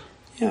people, but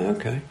yeah,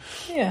 okay.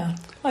 Yeah,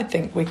 I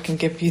think we can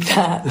give you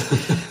that.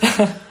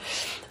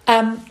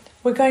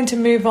 We're going to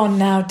move on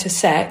now to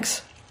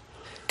sex.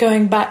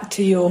 Going back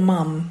to your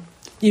mum,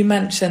 you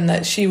mentioned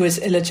that she was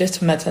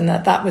illegitimate and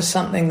that was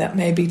something that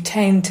maybe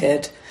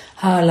tainted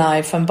her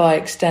life and by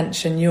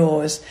extension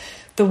yours.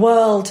 The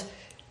world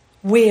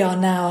we are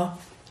now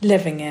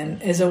living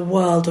in is a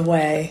world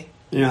away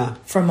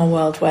from a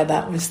world where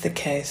that was the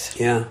case.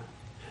 Yeah,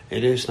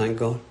 it is, thank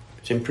God.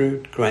 It's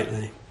improved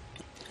greatly.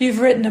 You've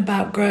written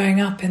about growing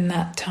up in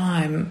that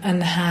time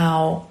and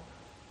how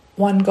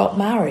one got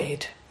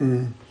married.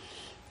 Mm.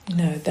 You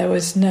know, there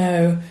was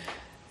no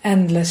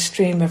endless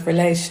stream of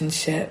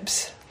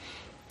relationships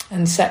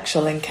and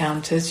sexual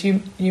encounters.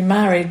 You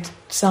married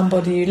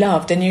somebody you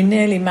loved, and you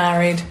nearly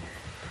married...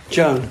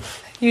 Joan.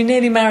 You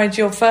nearly married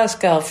your first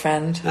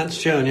girlfriend.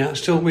 That's Joan, yeah.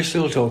 We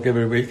still talk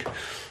every week.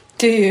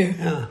 Do you?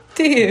 Yeah.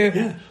 Do you?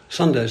 Yeah,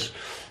 Sundays.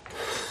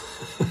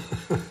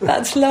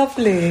 That's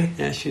lovely.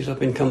 Yeah, she's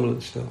up in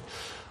Cumberland still.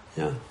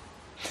 Yeah.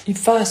 You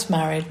first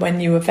married when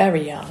you were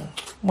very young,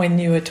 when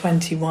you were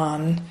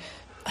 21.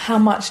 How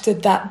much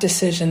did that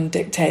decision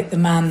dictate the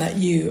man that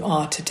you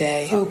are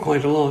today? Oh,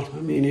 quite a lot. I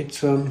mean,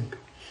 it's... in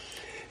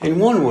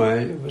one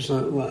way, it was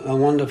a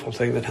wonderful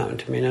thing that happened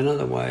to me. In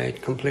another way,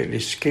 it completely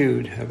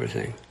skewed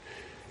everything.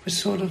 It was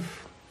sort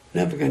of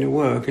never going to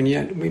work, and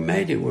yet we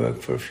made it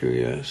work for a few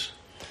years.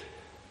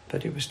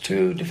 But it was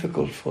too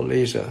difficult for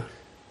Lisa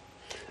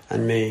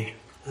and me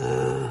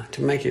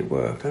to make it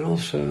work. And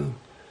also,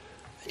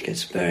 it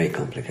gets very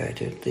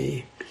complicated.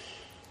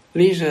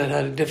 Lisa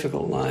had a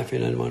difficult life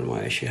in one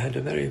way. She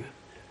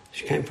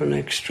came from an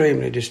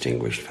extremely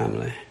distinguished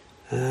family,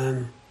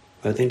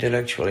 both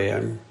intellectually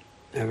and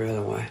every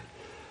other way.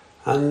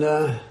 And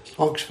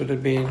Oxford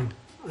had been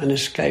an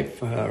escape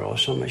for her, or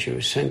somewhere she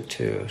was sent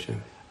to.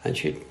 And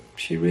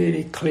she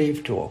really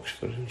cleaved to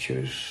Oxford, and she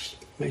was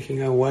making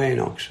her way in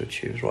Oxford.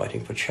 She was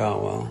writing for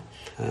Charwell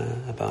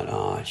about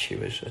art. She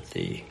was at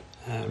the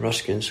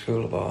Ruskin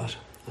School of Art,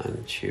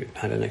 and she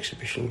had an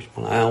exhibition.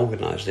 Well, I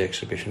organised the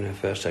exhibition, her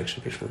first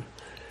exhibition.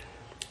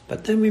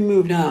 But then we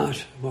moved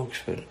out of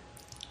Oxford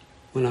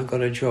when I got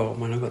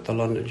the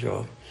London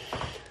job.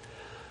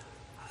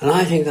 And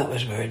I think that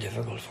was very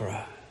difficult for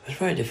her. It was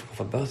very difficult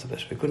for both of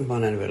us. We couldn't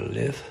find anywhere to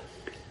live.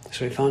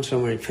 So we found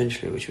somewhere in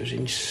Finchley, which was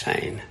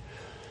insane.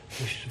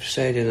 We should have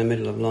stayed in the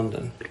middle of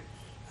London.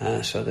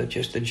 So that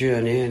just the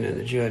journey in and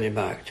the journey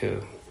back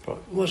it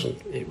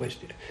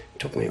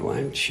took me away.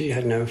 And she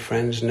had no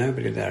friends,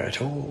 nobody there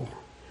at all.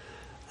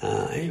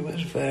 It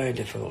was very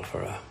difficult for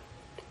her.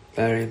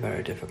 Very,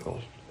 very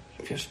difficult.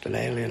 Just an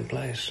alien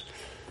place.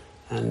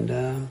 And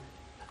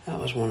that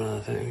was one of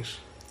the things.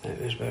 It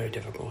was very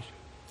difficult.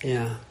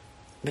 Yeah.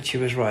 But she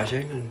was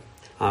writing and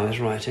I was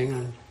writing,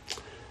 and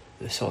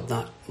I thought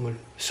that would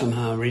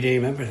somehow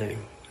redeem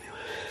everything.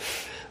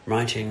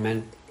 Writing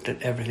meant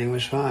that everything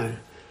was fine.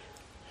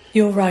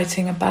 You're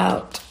writing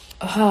about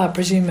her,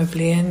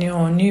 presumably, in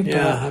your new book.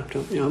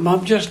 Yeah,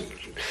 I've just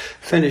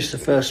finished the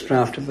first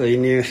draft of the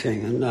new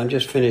thing, and I've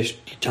just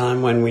finished the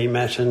time when we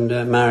met and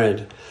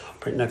married.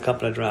 I've written a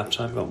couple of drafts.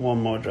 I've got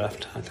one more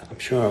draft. I'm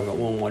sure I've got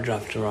one more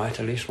draft to write,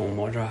 at least one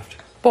more draft.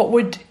 What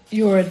would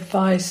your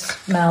advice,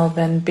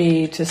 Melvyn,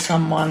 be to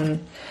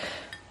someone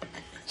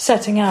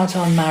setting out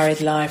on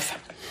married life?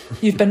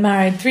 You've been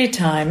married 3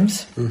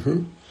 times.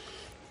 Mm-hmm.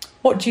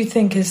 What do you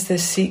think is the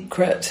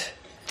secret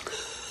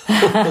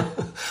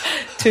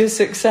to a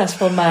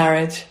successful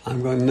marriage?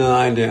 I've got no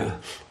idea.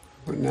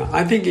 No,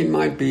 I think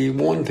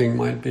one thing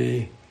might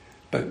be,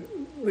 but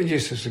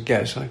just as a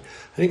guess, I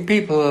think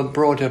people are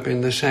brought up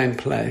in the same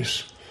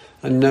place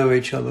and know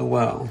each other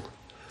well.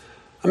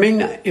 I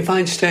mean, if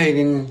I'd stayed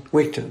in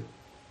Wigton,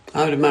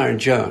 I would have married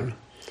Joan,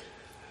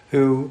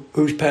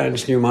 whose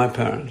parents knew my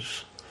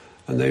parents,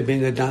 and they'd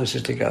been the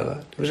dancers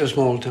together. It was a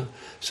small town.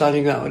 So I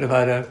think that would have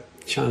had a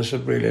chance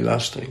of really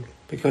lasting,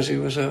 because it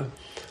was the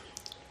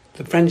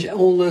French,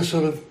 all the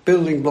sort of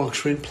building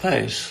blocks were in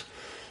place.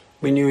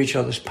 We knew each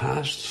other's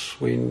pasts,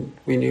 we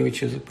knew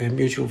each other, we had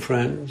mutual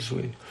friends.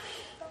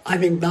 I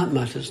think that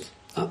matters.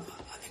 I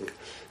think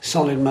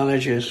solid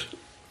marriages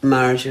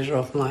are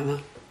often like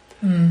that.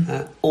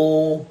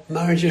 Or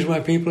marriages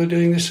where people are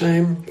doing the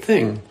same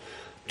thing.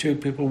 2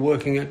 people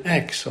working at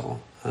X, or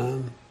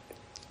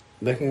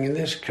working in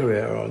this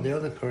career or the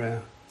other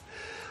career.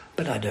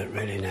 But I don't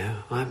really know.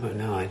 I've got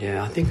no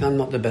idea. I think I'm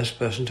not the best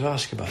person to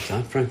ask about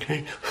that,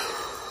 frankly.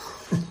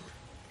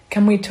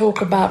 Can we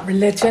talk about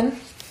religion?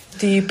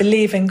 Do you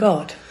believe in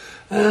God?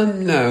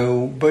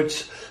 No,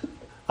 but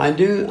I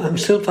do. I'm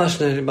still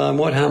fascinated by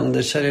what happened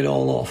that set it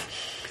all off.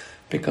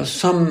 Because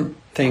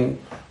something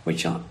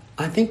which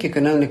I think you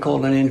can only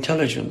call an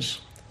intelligence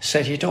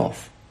set it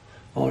off.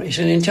 Or it's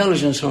an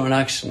intelligence or an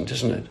accident,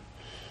 isn't it?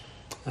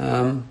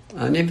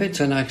 And if it's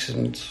an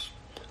accident,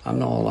 I'm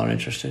not all that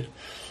interested.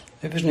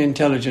 If it's an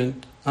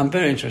intelligent, I'm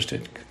very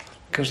interested,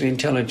 because the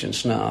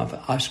intelligence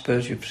now, I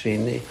suppose you've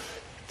seen the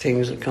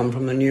things that come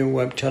from the new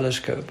Webb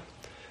telescope,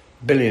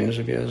 billions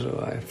of years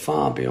away,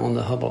 far beyond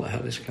the Hubble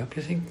telescope.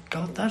 You think,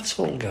 God, that's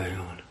all going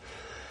on.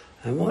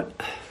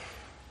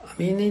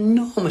 And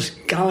enormous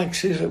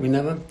galaxies that we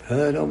never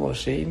heard of or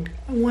seen,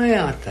 way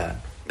out there,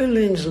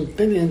 billions and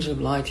billions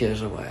of light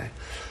years away.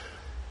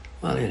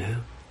 Well,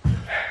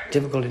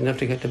 difficult enough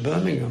to get to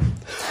Birmingham.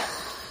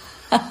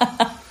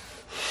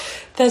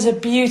 There's a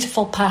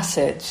beautiful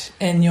passage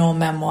in your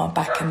memoir,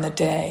 Back in the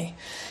Day,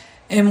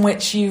 in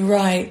which you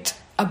write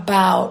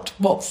about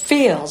what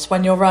feels,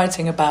 when you're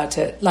writing about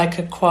it, like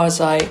a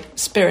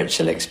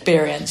quasi-spiritual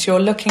experience.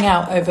 You're looking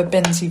out over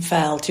Binsey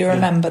Fell. Do you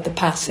remember the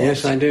passage?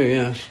 Yes, I do,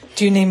 yes.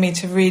 Do you need me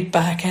to read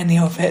back any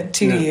of it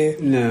to you?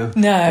 No,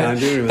 I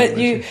do remember. But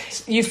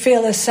you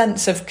feel a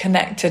sense of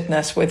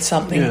connectedness with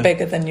something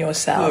bigger than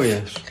yourself. Oh,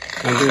 yes,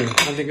 I do.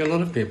 I think a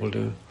lot of people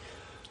do.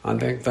 I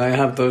think they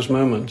have those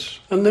moments.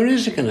 And there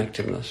is a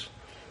connectiveness.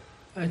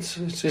 It's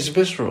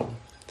visceral.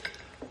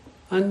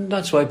 And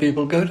that's why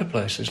people go to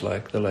places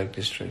like the Lake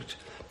District.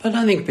 But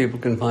I think people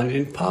can find it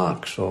in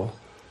parks or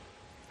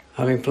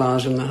having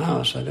flowers in the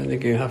house. I don't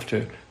think you have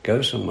to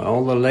go somewhere.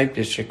 All the Lake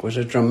District was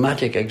a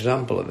dramatic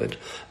example of it.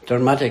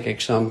 Dramatic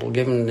example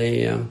given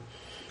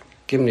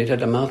it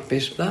had a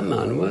mouthpiece of that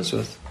man,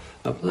 Wordsworth,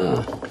 up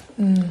there.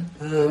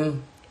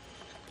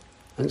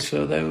 And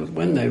so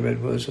when they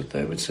read Wordsworth,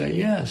 they would say,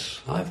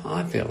 yes, I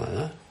feel like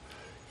that.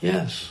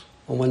 Yes.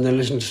 Or when they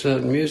listened to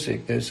certain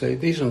music, they'd say,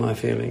 these are my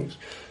feelings.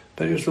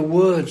 But it was the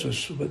words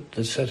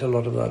that set a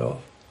lot of that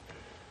off.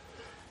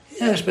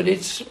 Yes, but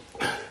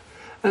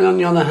and on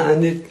the other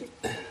hand,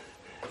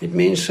 it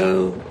means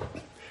so,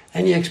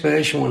 any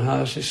explanation one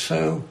has is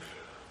so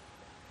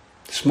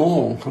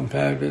small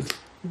compared with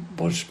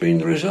what's been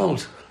the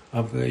result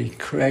of the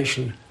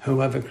creation,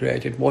 whoever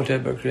created,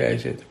 whatever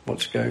created,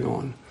 what's going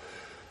on.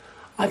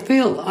 I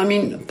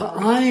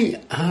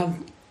have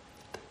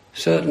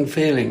certain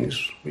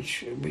feelings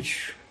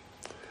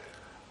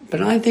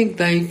but I think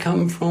they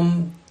come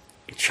from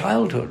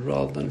childhood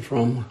rather than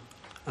from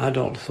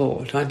adult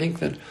thought. I think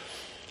that,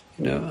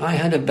 I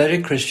had a very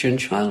Christian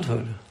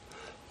childhood.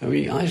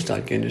 I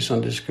started going to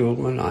Sunday school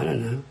when,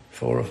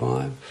 4 or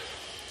 5.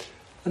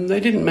 And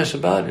they didn't mess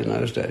about in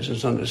those days in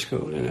Sunday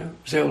school, It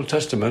was the Old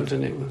Testament,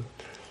 and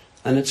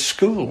at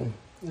school,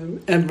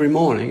 every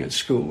morning at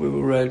school we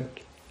were read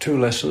 2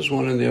 lessons,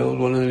 one in the Old,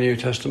 one in the New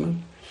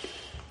Testament.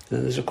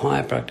 Then there's a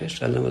choir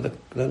practice, and then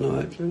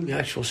the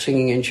actual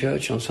singing in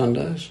church on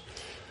Sundays.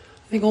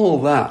 I think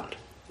all that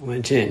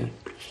went in,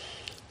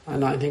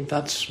 and I think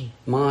that's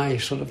my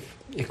sort of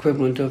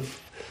equivalent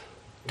of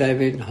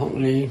David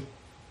Hockley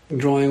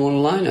drawing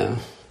on lino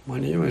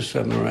when he was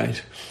 7 or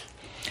 8.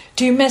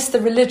 Do you miss the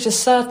religious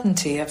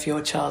certainty of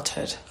your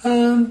childhood?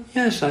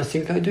 Yes, I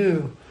think I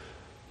do,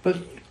 but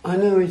I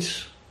know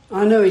it's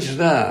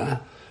there.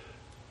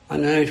 I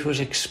know it was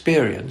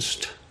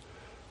experienced,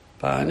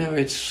 but I know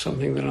it's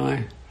something that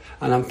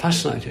I'm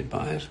fascinated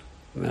by it.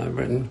 I've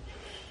written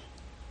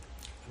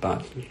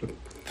about the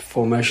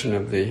formation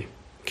of the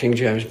King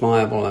James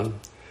Bible and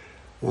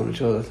 1 or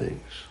 2 other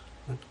things.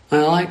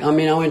 I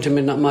went to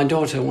midnight.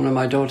 One of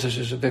my daughters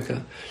is a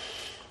vicar,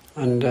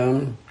 and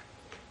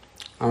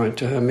I went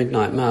to her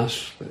midnight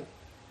mass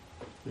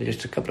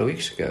just a couple of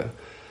weeks ago.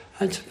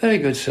 And it's a very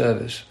good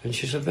service, and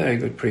she's a very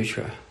good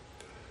preacher.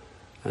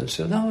 And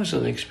so that was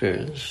an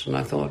experience, and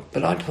I thought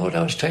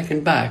I was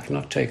taken back,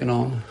 not taken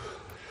on.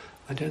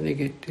 I don't think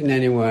it in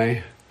any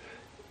way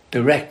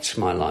directs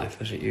my life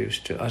as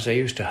I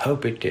used to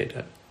hope it did.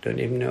 I don't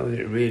even know that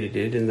it really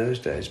did in those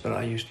days,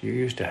 but you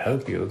used to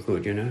hope you were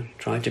good,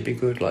 try to be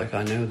good like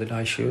I know that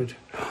I should.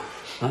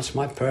 That's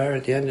my prayer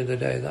at the end of the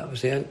day. That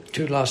was the end.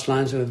 2 last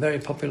lines of a very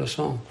popular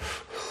song.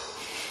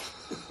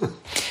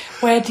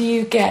 Where do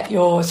you get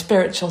your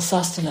spiritual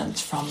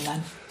sustenance from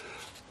then?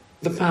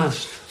 The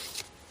past.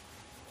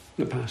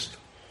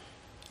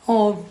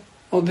 Or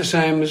the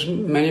same as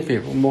many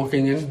people,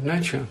 walking in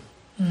nature.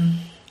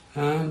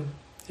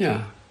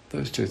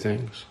 Those 2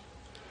 things.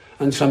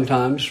 And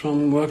sometimes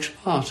from works of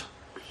art.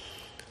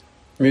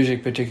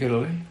 Music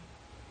particularly.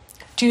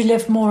 Do you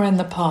live more in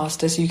the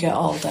past as you get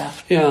older?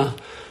 Yeah,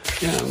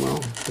 well,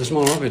 there's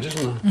more of it,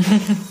 isn't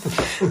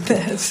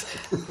there?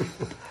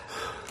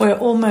 We're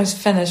almost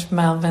finished,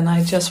 Melvyn.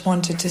 I just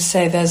wanted to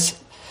say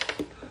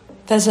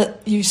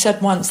you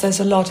said once there's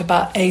a lot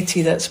about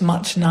 80 that's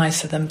much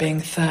nicer than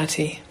being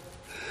 30.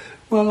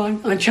 Well,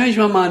 I change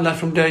my mind that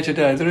from day to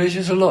day. There is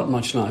just a lot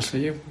much nicer.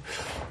 You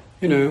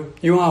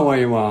are where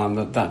you are,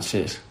 and that's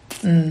it.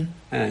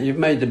 You've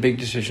made the big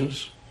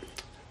decisions,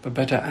 for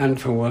better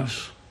and for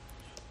worse.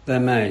 They're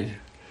made.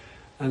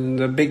 And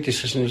the big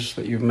decisions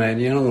that you've made,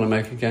 you're not going to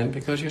make again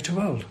because you're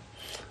too old.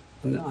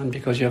 And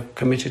because you're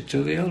committed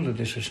to the older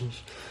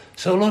decisions.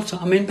 So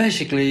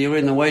basically you're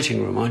in the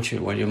waiting room, aren't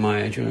you, when you're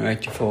my age,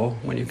 84,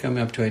 when you're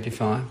coming up to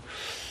 85.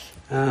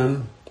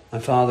 My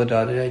father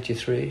died at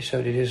 83,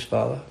 so did his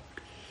father.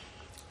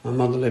 My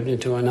mother lived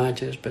into her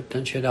 90s, but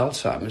then she had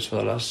Alzheimer's for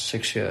the last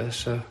 6 years,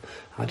 so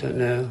I don't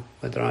know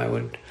whether I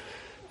would...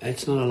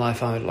 It's not a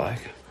life I would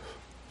like.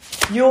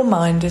 Your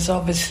mind is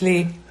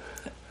obviously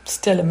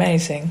still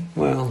amazing.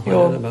 Well, I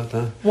don't know about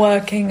that.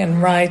 Working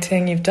and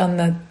writing, you've done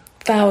the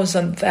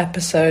 1000th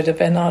episode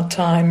of In Our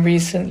Time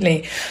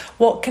recently.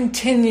 What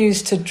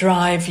continues to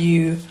drive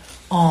you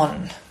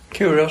on?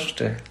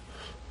 Curiosity.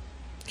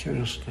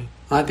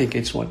 I think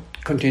it's what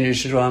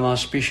continues to drive our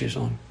species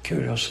on.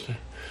 Curiosity.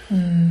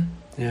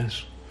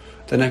 Yes.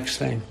 The next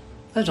thing.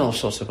 There's all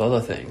sorts of other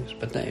things,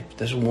 but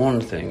there's one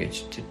thing.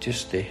 It's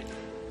just the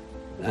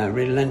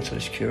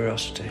relentless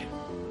curiosity.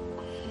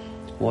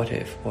 What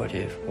if?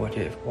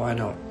 Why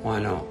not?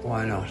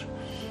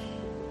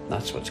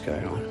 That's what's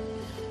going on,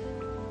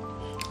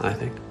 I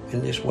think,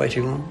 in this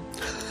waiting room.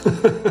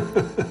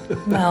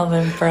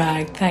 Melvyn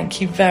Bragg, thank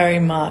you very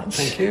much.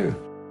 Thank you.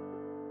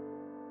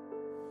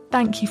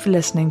 Thank you for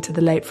listening to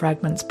the Late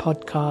Fragments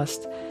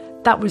podcast.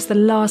 That was the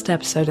last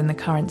episode in the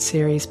current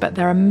series, but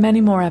there are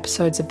many more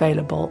episodes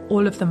available,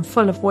 all of them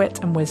full of wit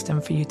and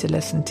wisdom for you to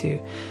listen to.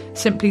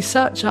 Simply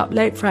search up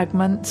Late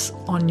Fragments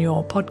on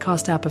your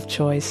podcast app of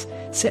choice,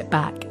 sit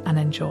back and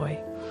enjoy.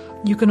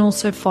 You can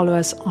also follow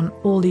us on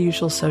all the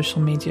usual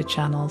social media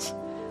channels.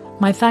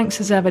 My thanks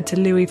as ever to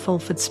Louis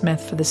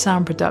Fulford-Smith for the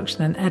sound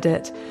production and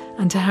edit,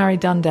 and to Harry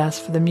Dundas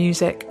for the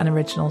music and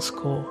original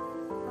score.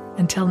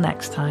 Until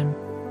next time,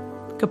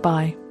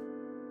 goodbye.